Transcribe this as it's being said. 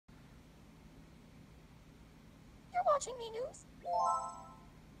watching me news.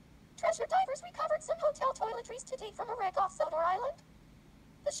 Treasure divers recovered some hotel toiletries today from a wreck off Sodor Island.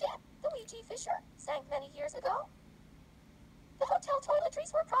 The ship, the Ouija Fisher, sank many years ago. The hotel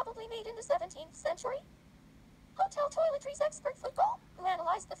toiletries were probably made in the 17th century. Hotel Toiletries expert Football, who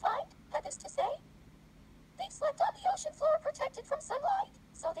analyzed the find, had this to say. They slept on the ocean floor protected from sunlight,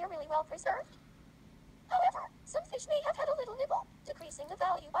 so they're really well preserved. However, some fish may have had a little nibble, decreasing the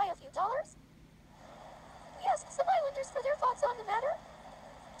value by a few dollars. We asked some islanders for their thoughts on the matter.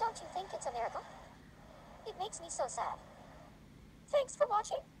 Don't you think it's a miracle? It makes me so sad. Thanks for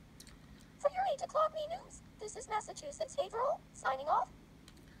watching. For your 8 o'clock me news, this is Massachusetts Haverhill, signing off.